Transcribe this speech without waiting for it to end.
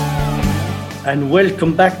And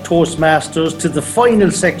welcome back, Toastmasters, to the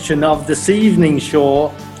final section of this evening's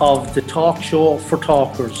show of the Talk Show for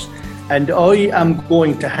Talkers. And I am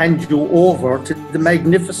going to hand you over to the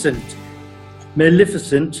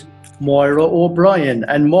maleficent Moira O'Brien.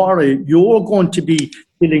 And Moira, you're going to be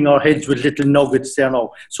filling our heads with little nuggets there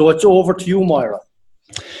now. So it's over to you, Moira.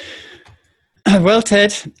 Well,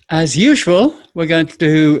 Ted, as usual, we're going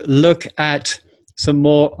to look at some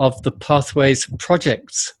more of the Pathways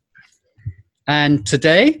projects. And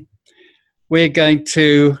today, we're going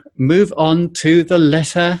to move on to the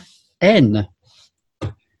letter N,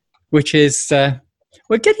 which is,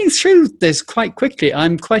 we're getting through this quite quickly.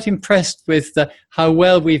 I'm quite impressed with how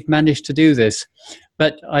well we've managed to do this.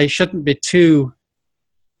 But I shouldn't be too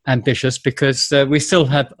ambitious because we still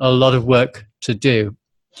have a lot of work to do.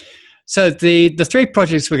 So the three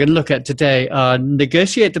projects we're going to look at today are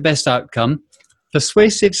Negotiate the Best Outcome,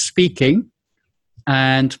 Persuasive Speaking,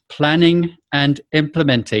 and Planning and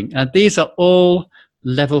Implementing. And these are all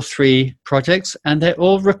level 3 projects, and they're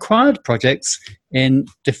all required projects in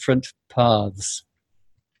different paths.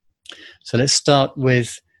 So let's start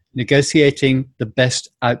with Negotiating the Best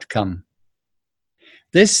Outcome.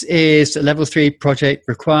 This is a level 3 project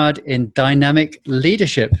required in dynamic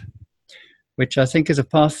leadership, which I think is a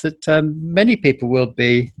path that many people will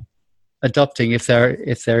be adopting if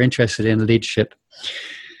they're interested in leadership.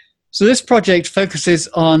 So this project focuses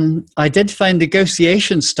on identifying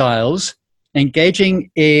negotiation styles, engaging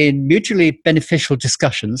in mutually beneficial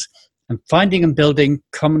discussions, and finding and building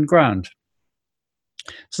common ground.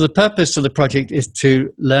 So the purpose of the project is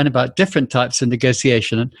to learn about different types of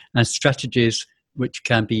negotiation and strategies which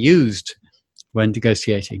can be used when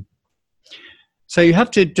negotiating. So you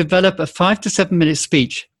have to develop a 5 to 7 minute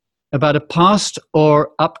speech about a past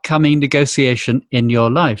or upcoming negotiation in your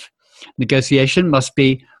life. Negotiation must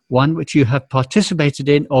be one which you have participated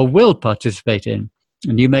in or will participate in.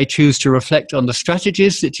 And you may choose to reflect on the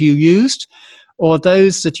strategies that you used or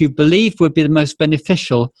those that you believe would be the most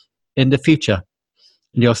beneficial in the future.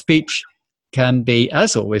 And your speech can be,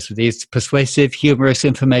 as always with these, persuasive, humorous,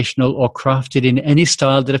 informational, or crafted in any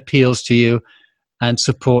style that appeals to you and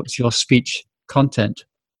supports your speech content.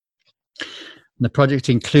 And the project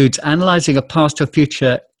includes analyzing a past or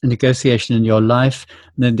future negotiation in your life,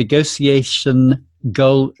 the negotiation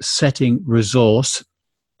goal setting resource,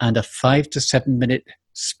 and a 5 to 7 minute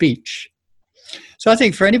speech. So I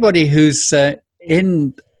think for anybody who's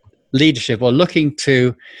in leadership or looking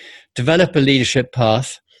to develop a leadership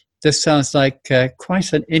path, this sounds like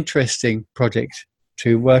quite an interesting project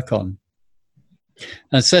to work on.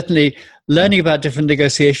 And certainly learning about different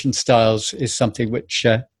negotiation styles is something which,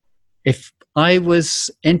 if I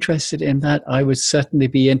was interested in that, I would certainly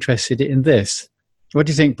be interested in this. What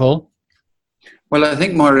do you think, Paul? Well, I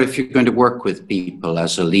think, Moira, if you're going to work with people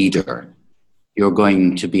as a leader, you're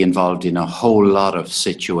going to be involved in a whole lot of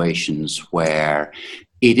situations where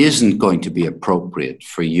it isn't going to be appropriate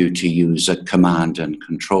for you to use a command and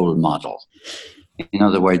control model. In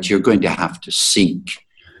other words, you're going to have to seek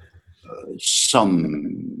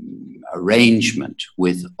some arrangement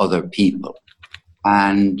with other people.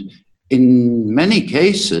 And in many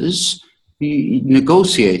cases,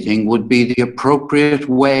 negotiating would be the appropriate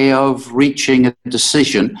way of reaching a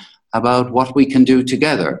decision about what we can do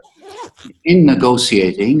together. In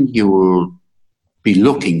negotiating, you will be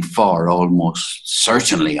looking for, almost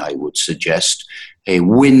certainly, I would suggest, a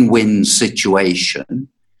win-win situation.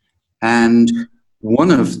 And one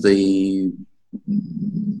of the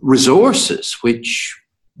resources which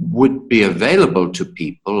would be available to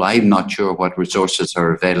people, I'm not sure what resources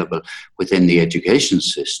are available within the education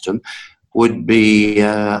system, would be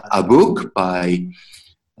a book by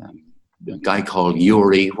a guy called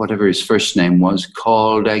Yuri, whatever his first name was,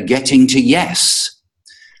 called Getting to Yes.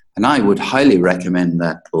 And I would highly recommend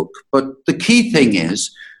that book. But the key thing is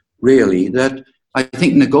really that I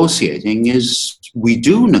think negotiating is, we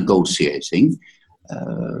do negotiating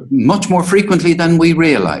much more frequently than we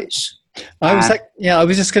realize. I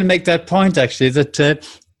was just going to make that point, actually, that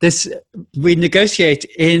we negotiate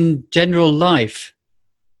in general life.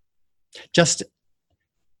 Just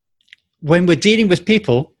when we're dealing with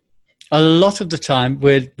people, a lot of the time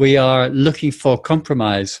we are looking for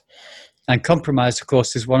compromise. And compromise, of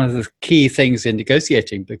course, is one of the key things in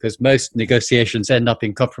negotiating, because most negotiations end up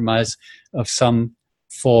in compromise of some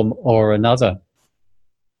form or another.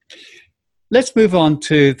 Let's move on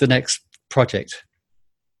to the next project.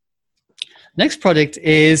 Next project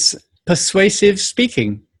is Persuasive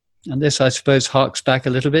Speaking. And this, I suppose, harks back a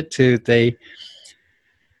little bit to the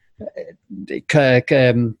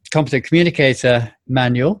Competent Communicator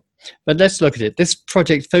Manual. But let's look at it. This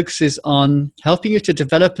project focuses on helping you to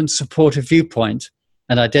develop and support a viewpoint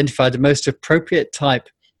and identify the most appropriate type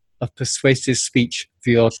of persuasive speech for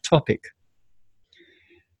your topic.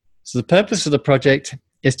 So the purpose of the project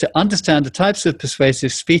is to understand the types of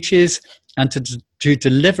persuasive speeches and to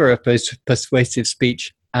deliver a persuasive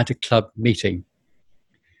speech at a club meeting.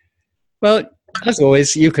 Well, as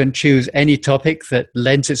always, you can choose any topic that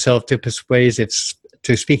lends itself to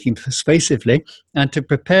speaking persuasively and to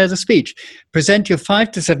prepare the speech. Present your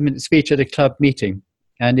 5 to 7 minute speech at a club meeting.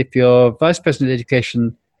 And if your Vice President of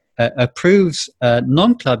Education approves a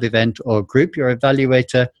non-club event or group, your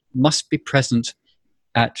evaluator must be present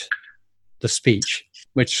at the speech,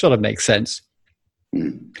 which sort of makes sense.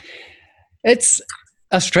 It's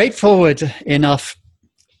a straightforward enough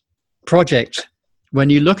project when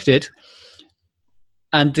you look at it,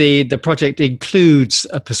 and the project includes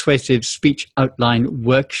a persuasive speech outline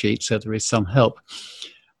worksheet, so there is some help.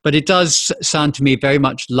 But it does sound to me very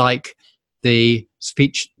much like the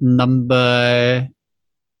speech number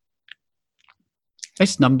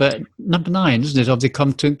 9, isn't it, of the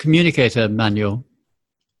Competent Communicator Manual?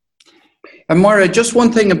 And Moira, just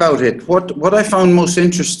one thing about it. What I found most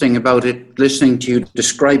interesting about it, listening to you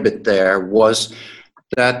describe it there, was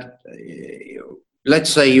that let's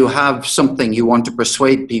say you have something you want to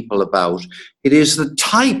persuade people about. It is the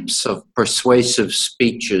types of persuasive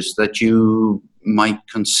speeches that you might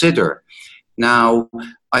consider. Now,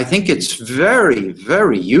 I think it's very,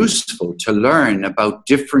 very useful to learn about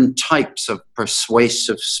different types of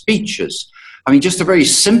persuasive speeches. I mean, just a very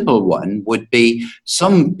simple one would be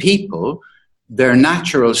some people, their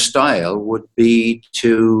natural style would be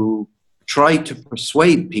to try to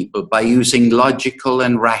persuade people by using logical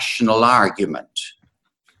and rational argument.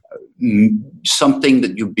 Something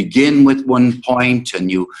that you begin with one point and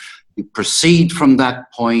you proceed from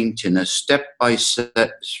that point in a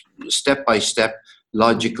step-by-step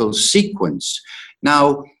logical sequence.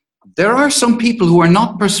 Now, there are some people who are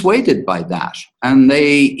not persuaded by that, and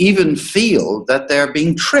they even feel that they're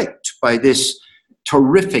being tricked by this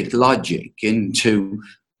terrific logic into,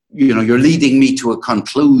 you're leading me to a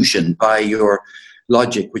conclusion by your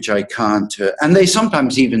logic, which I can't. And they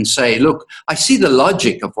sometimes even say, look, I see the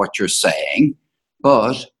logic of what you're saying,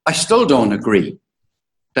 but I still don't agree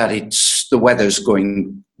that it's the weather's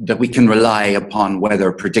going, that we can rely upon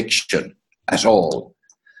weather prediction at all.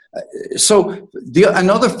 So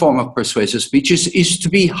another form of persuasive speech is to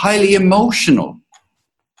be highly emotional,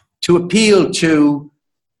 to appeal to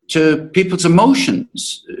people's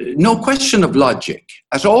emotions. No question of logic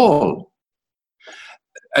at all.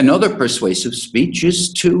 Another persuasive speech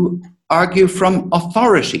is to argue from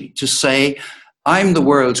authority, to say, I'm the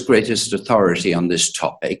world's greatest authority on this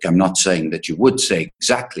topic. I'm not saying that you would say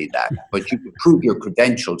exactly that, but you could prove your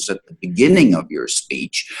credentials at the beginning of your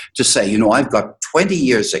speech to say, I've got 20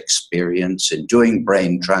 years experience in doing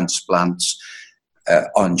brain transplants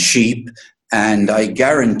on sheep, and I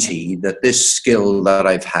guarantee that this skill that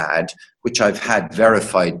I've had, which I've had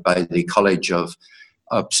verified by the College of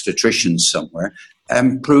Obstetricians somewhere,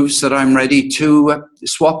 proves that I'm ready to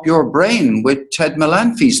swap your brain with Ted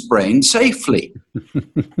Melanfi's brain safely.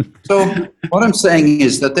 So what I'm saying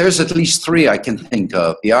is that there's at least 3 I can think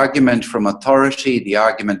of: the argument from authority, the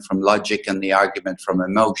argument from logic, and the argument from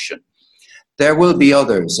emotion. There will be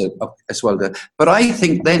others as well. But I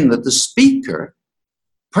think then that the speaker,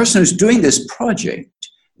 person who's doing this project,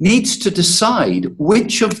 needs to decide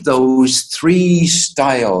which of those 3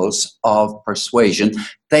 styles of persuasion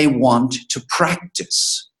they want to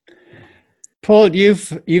practice. Paul,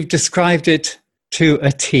 you've described it to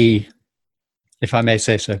a T, if I may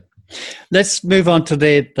say so. Let's move on to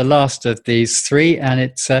the last of these 3, and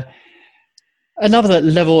it's another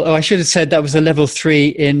level. I should have said that was a level 3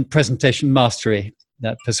 in presentation mastery,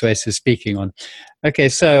 that persuasive speaking on. Okay,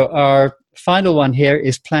 so our final one here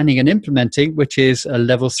is planning and implementing, which is a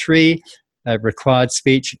level 3 required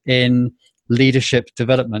speech in leadership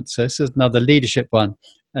development. So this is another leadership one,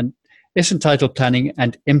 and it's entitled Planning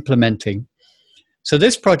and Implementing. So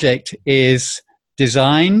this project is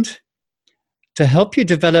designed to help you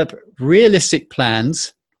develop realistic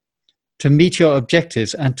plans to meet your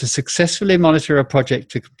objectives and to successfully monitor a project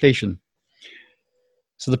to completion.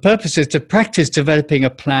 So the purpose is to practice developing a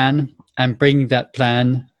plan and bringing that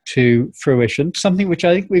plan to fruition, something which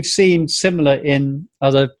I think we've seen similar in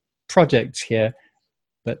other projects here,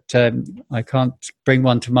 but I can't bring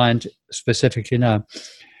one to mind specifically now.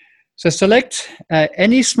 So select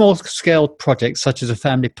any small-scale project, such as a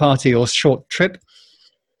family party or short trip,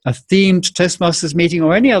 a themed Toastmasters meeting,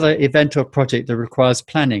 or any other event or project that requires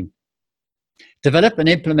planning. Develop and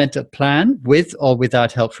implement a plan with or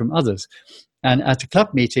without help from others. And at a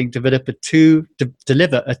club meeting, deliver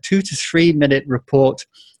a 2 to 3 minute report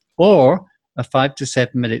or a 5 to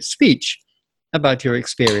 7 minute speech about your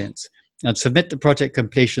experience. And submit the project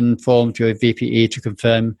completion form to your VPE to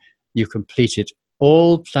confirm you completed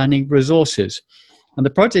all planning resources. And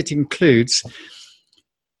the project includes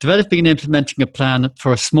developing and implementing a plan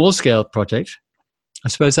for a small-scale project. I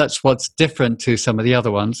suppose that's what's different to some of the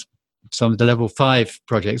other ones, some of the level 5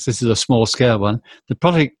 projects. This is a small-scale one. The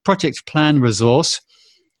project plan resource,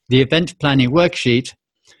 the event planning worksheet,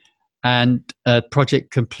 and a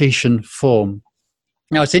project completion form.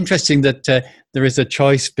 Now, it's interesting that there is a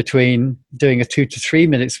choice between doing a 2 to 3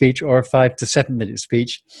 minute speech or a 5 to 7 minute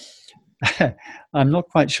speech. I'm not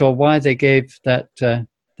quite sure why they gave that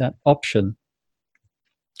option,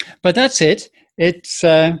 but that's it. It's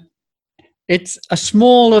a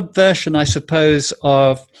smaller version, I suppose,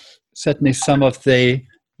 of certainly some of the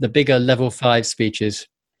bigger level 5 speeches.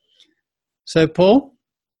 So, Paul,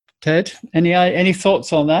 Ted, any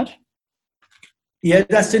thoughts on that? Yeah,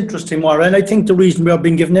 that's interesting, Maura. And I think the reason we are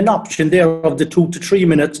being given an option there of the 2 to 3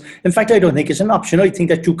 minutes, in fact, I don't think it's an option. I think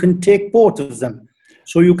that you can take both of them.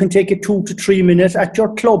 So you can take a 2 to 3 minutes at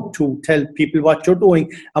your club to tell people what you're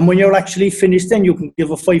doing. And when you're actually finished, then you can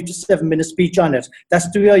give a 5 to 7 minute speech on it.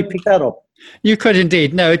 That's the way I picked that up. You could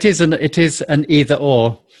indeed. No, it is an either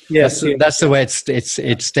or. Yes, that's the way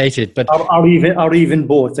it's stated. But or even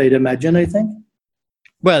both, I'd imagine, I think.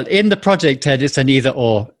 Well, in the project, Ted, it's an either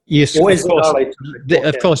or. Yes,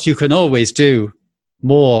 of course, you can always do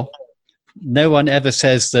more. No one ever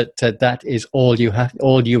says that that is all you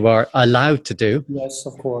are allowed to do. Yes,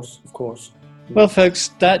 of course. Well, folks,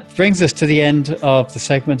 that brings us to the end of the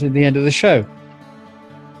segment and the end of the show.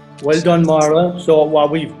 Well done, Maura. So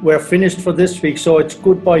we're finished for this week. So it's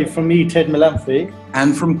goodbye from me, Ted Malamphy.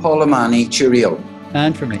 And from Paul Amani, cheerio.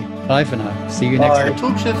 And from me. Bye for now. See you next week. The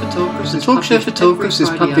Talk Show for Talkers is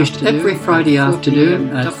published every Friday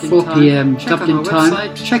afternoon at 4 p.m. Dublin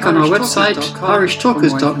time. Check on our website,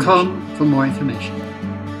 irishtalkers.com, for more information.